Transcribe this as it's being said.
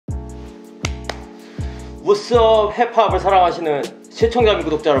What's up 힙합을 사랑하시는 시청자 및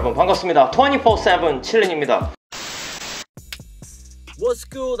구독자 여러분 반갑습니다. 24/7 칠린입니다. What's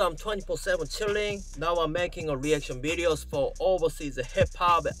good? I'm 24/7 chilling. Now I'm making a reaction videos for overseas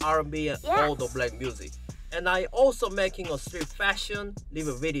hip-hop, R&B and all the black music. And I also making a street fashion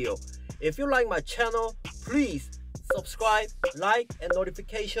review video. If you like my channel, please subscribe, like and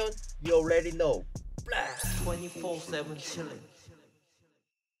notification. You already know. Blast 24/7 chilling.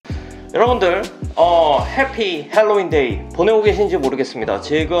 여러분들 해피 할로윈 데이 보내고 계신지 모르겠습니다.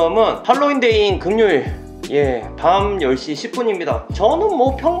 지금은 할로윈 데이인 금요일 밤 10시 10분입니다 저는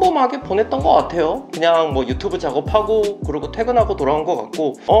뭐 평범하게 보냈던 것 같아요. 그냥 뭐 유튜브 작업하고 그리고 퇴근하고 돌아온 것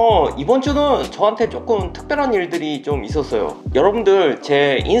같고 이번 주는 저한테 조금 특별한 일들이 좀 있었어요. 여러분들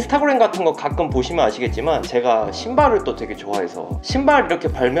제 인스타그램 같은 거 가끔 보시면 아시겠지만 제가 신발을 또 되게 좋아해서 신발 이렇게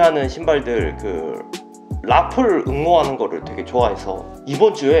발매하는 신발들 라플 응모하는 거를 되게 좋아해서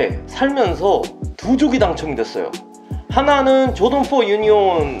이번 주에 살면서 두 족이 당첨이 됐어요. 하나는 조던4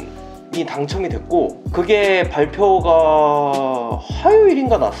 유니온이 당첨이 됐고 그게 발표가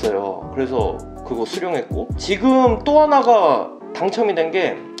화요일인가 났어요. 그래서 그거 수령했고 지금 또 하나가 당첨이 된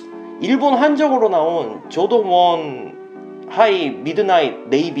게 일본 한정으로 나온 조던1 하이 미드나잇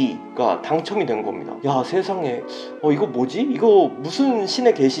네이비가 당첨이 된 겁니다. 야 세상에 이거 뭐지? 이거 무슨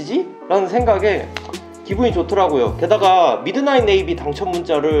신의 계시지? 라는 생각에 기분이 좋더라고요. 게다가 미드나잇 네이비 당첨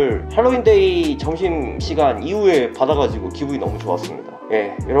문자를 할로윈데이 점심시간 이후에 받아가지고 기분이 너무 좋았습니다.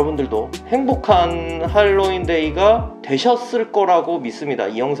 여러분들도 행복한 할로윈데이가 되셨을 거라고 믿습니다.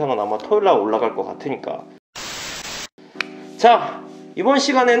 이 영상은 아마 토요일날 올라갈 것 같으니까. 자, 이번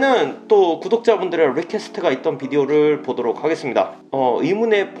시간에는 또 구독자분들의 리퀘스트가 있던 비디오를 보도록 하겠습니다.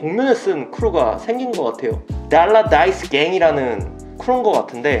 의문의 복면을 쓴 크루가 생긴 것 같아요. 달라다이스 갱이라는 크루인 것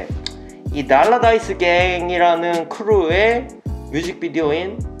같은데 이 달라다이스 갱이라는 크루의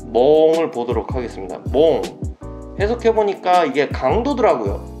뮤직비디오인 몽을 보도록 하겠습니다. 몽 해석해보니까 이게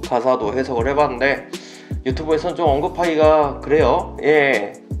강도더라고요. 가사도 해석을 해봤는데 유튜브에선 좀 언급하기가 그래요.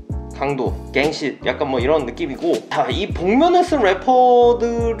 강도, 갱쉿 약간 뭐 이런 느낌이고 자, 이 복면을 쓴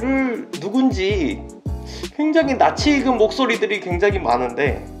래퍼들을 누군지 굉장히 낯이 익은 목소리들이 굉장히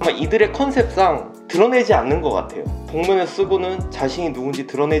많은데 아마 이들의 컨셉상 드러내지 않는 것 같아요. 복면을 쓰고는 자신이 누군지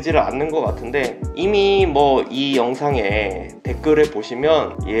드러내지를 않는 것 같은데 이미 뭐 이 영상에 댓글에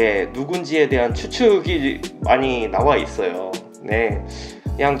보시면 누군지에 대한 추측이 많이 나와 있어요.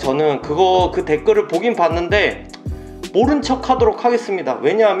 그냥 저는 그 댓글을 보긴 봤는데 모른 척 하도록 하겠습니다.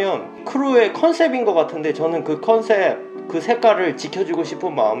 왜냐하면 크루의 컨셉인 것 같은데 저는 그 컨셉, 그 색깔을 지켜주고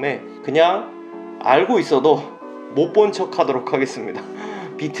싶은 마음에 그냥 알고 있어도 못 본 척 하도록 하겠습니다.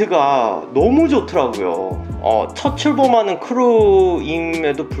 비트가 너무 좋더라고요. 첫 출범하는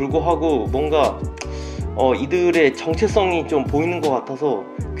크루임에도 불구하고 뭔가 이들의 정체성이 좀 보이는 것 같아서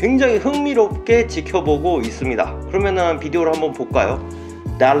굉장히 흥미롭게 지켜보고 있습니다. 그러면은 비디오를 한번 볼까요?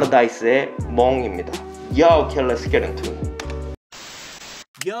 달라다이스의 멍입니다. Yo, okay, let's get into it.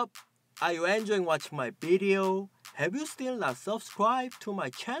 Yup, are you enjoying watching my video? Have you still not subscribed to my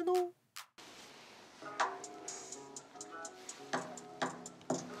channel?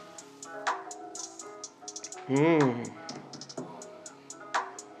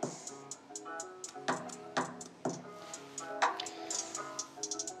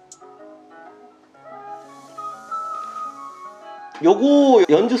 요거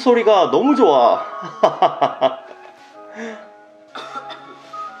연주 소리가 너무 좋아.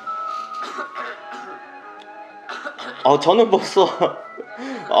 저는 벌써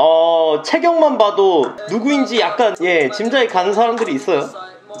체격만 봐도 누구인지 약간 짐작이 가는 사람들이 있어요.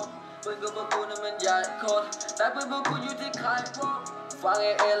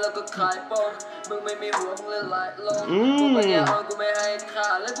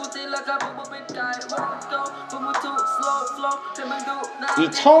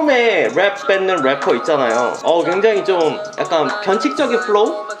 이 처음에 랩 뱉는 래퍼 있잖아요. 굉장히 좀 약간 변칙적인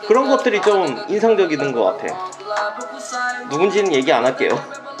플로우? 그런 것들이 좀 인상적인 것 같아. 누군지는 얘기 안 할게요.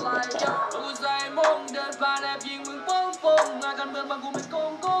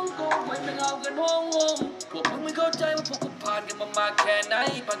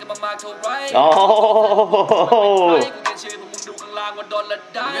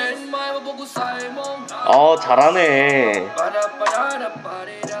 잘하네.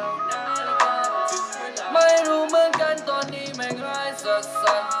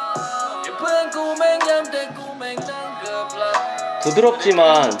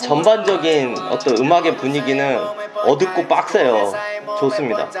 부드럽지만 전반적인 어떤 음악의 분위기는 어둡고 빡세요.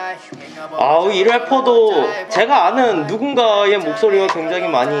 좋습니다. 이 래퍼도 제가 아는 누군가의 목소리와 굉장히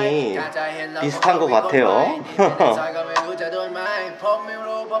많이 비슷한 것 같아요.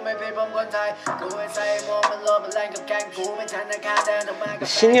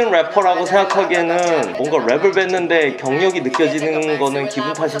 신인 래퍼라고 생각하기에는 뭔가 랩을 뱉는데 경력이 느껴지는 거는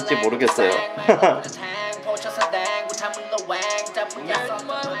기분 탓일지 모르겠어요.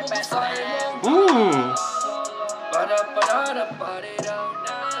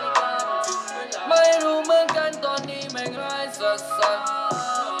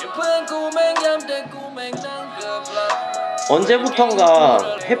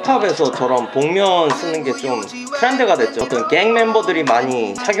 언제부턴가 힙합에서 저런 복면 쓰는 게 좀 트렌드가 됐죠. 어떤 갱 멤버들이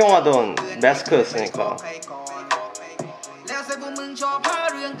많이 착용하던 마스크였으니까.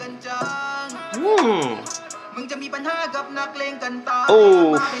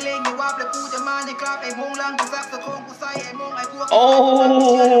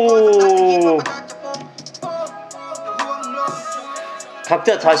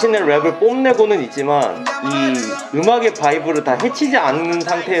 각자 자신의 랩을 뽐내고는 있지만 이 음악의 바이브를 다 해치지 않는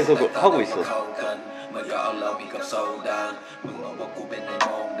상태에서 하고 있어.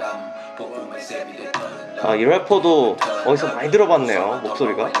 아, 이 래퍼도 어디서 많이 들어봤네요,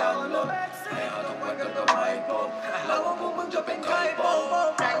 목소리가.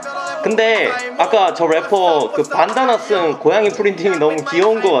 근데 아까 저 래퍼 그 반다나 쓴 고양이 프린팅이 너무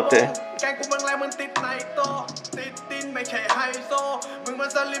귀여운 것 같아.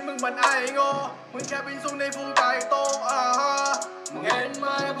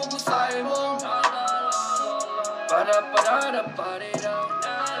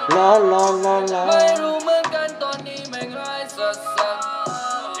 라라라라.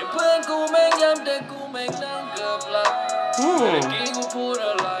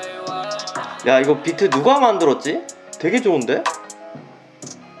 야, 이거 비트 누가 만들었지? 되게 좋은데?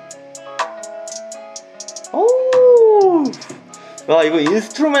 오, 야, 이거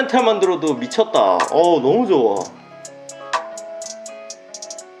인스트루멘탈만 들어도 미쳤다. 너무 좋아.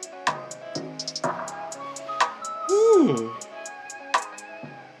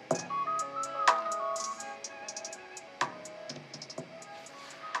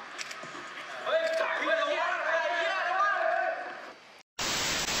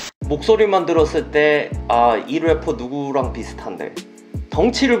 목소리만 들었을 때 아, 이 래퍼 누구랑 비슷한데,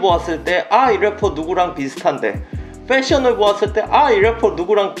 덩치를 보았을 때 아, 이 래퍼 누구랑 비슷한데, 패션을 보았을 때 아, 이 래퍼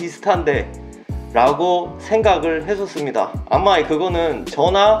누구랑 비슷한데 라고 생각을 했었습니다. 아마 그거는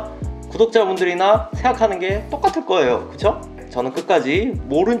저나 구독자분들이나 생각하는 게 똑같을 거예요, 그쵸? 저는 끝까지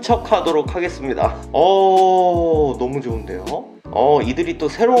모른 척 하도록 하겠습니다. 너무 좋은데요? 이들이 또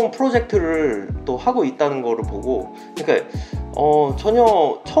새로운 프로젝트를 또 하고 있다는 거를 보고, 그러니까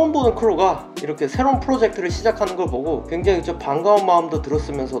전혀 처음 보는 크루가 이렇게 새로운 프로젝트를 시작하는 걸 보고 굉장히 좀 반가운 마음도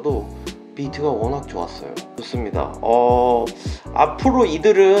들었으면서도 비트가 워낙 좋았어요. 좋습니다. 앞으로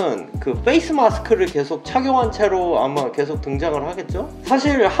이들은 그 페이스 마스크를 계속 착용한 채로 아마 계속 등장을 하겠죠?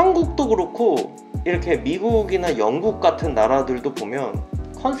 사실 한국도 그렇고 이렇게 미국이나 영국 같은 나라들도 보면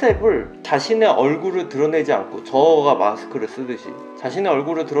컨셉을 자신의 얼굴을 드러내지 않고, 저가 마스크를 쓰듯이 자신의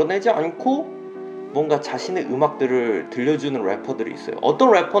얼굴을 드러내지 않고 뭔가 자신의 음악들을 들려주는 래퍼들이 있어요.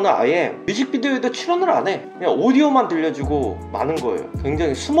 어떤 래퍼는 아예 뮤직비디오에도 출연을 안 해. 그냥 오디오만 들려주고 마는 거예요.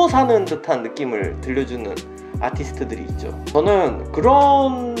 굉장히 숨어 사는 듯한 느낌을 들려주는 아티스트들이 있죠. 저는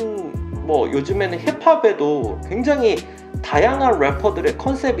그런 요즘에는 힙합에도 굉장히 다양한 래퍼들의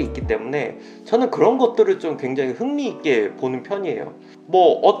컨셉이 있기 때문에 저는 그런 것들을 좀 굉장히 흥미있게 보는 편이에요.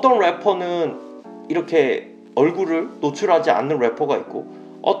 어떤 래퍼는 이렇게 얼굴을 노출하지 않는 래퍼가 있고,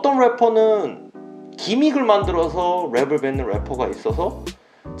 어떤 래퍼는 기믹을 만들어서 랩을 뱉는 래퍼가 있어서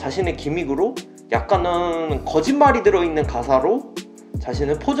자신의 기믹으로 약간은 거짓말이 들어있는 가사로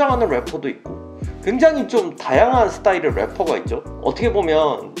자신을 포장하는 래퍼도 있고, 굉장히 좀 다양한 스타일의 래퍼가 있죠. 어떻게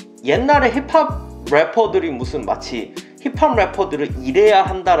보면 옛날에 힙합 래퍼들이 무슨 마치 힙합 래퍼들을 이래야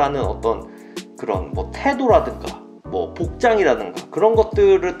한다라는 어떤 그런 태도라든가 복장이라든가 그런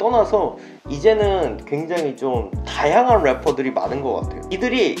것들을 떠나서 이제는 굉장히 좀 다양한 래퍼들이 많은 것 같아요.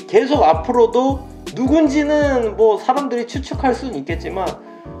 이들이 계속 앞으로도 누군지는 사람들이 추측할 수는 있겠지만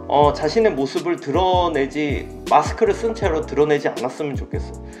자신의 모습을 드러내지, 마스크를 쓴 채로 드러내지 않았으면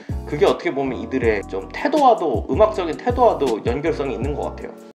좋겠어. 그게 어떻게 보면 이들의 좀 태도와도, 음악적인 태도와도 연결성이 있는 것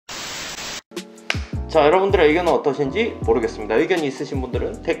같아요. 자, 여러분들의 의견은 어떠신지 모르겠습니다. 의견이 있으신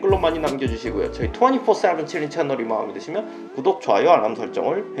분들은 댓글로 많이 남겨주시고요. 저희 24/7 칠린 채널이 마음에 드시면 구독, 좋아요, 알람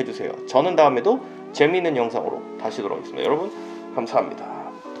설정을 해주세요. 저는 다음에도 재미있는 영상으로 다시 돌아오겠습니다. 여러분 감사합니다.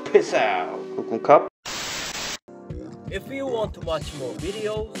 Peace out. 굿캅. If you want to watch more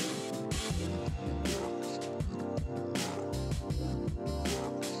videos,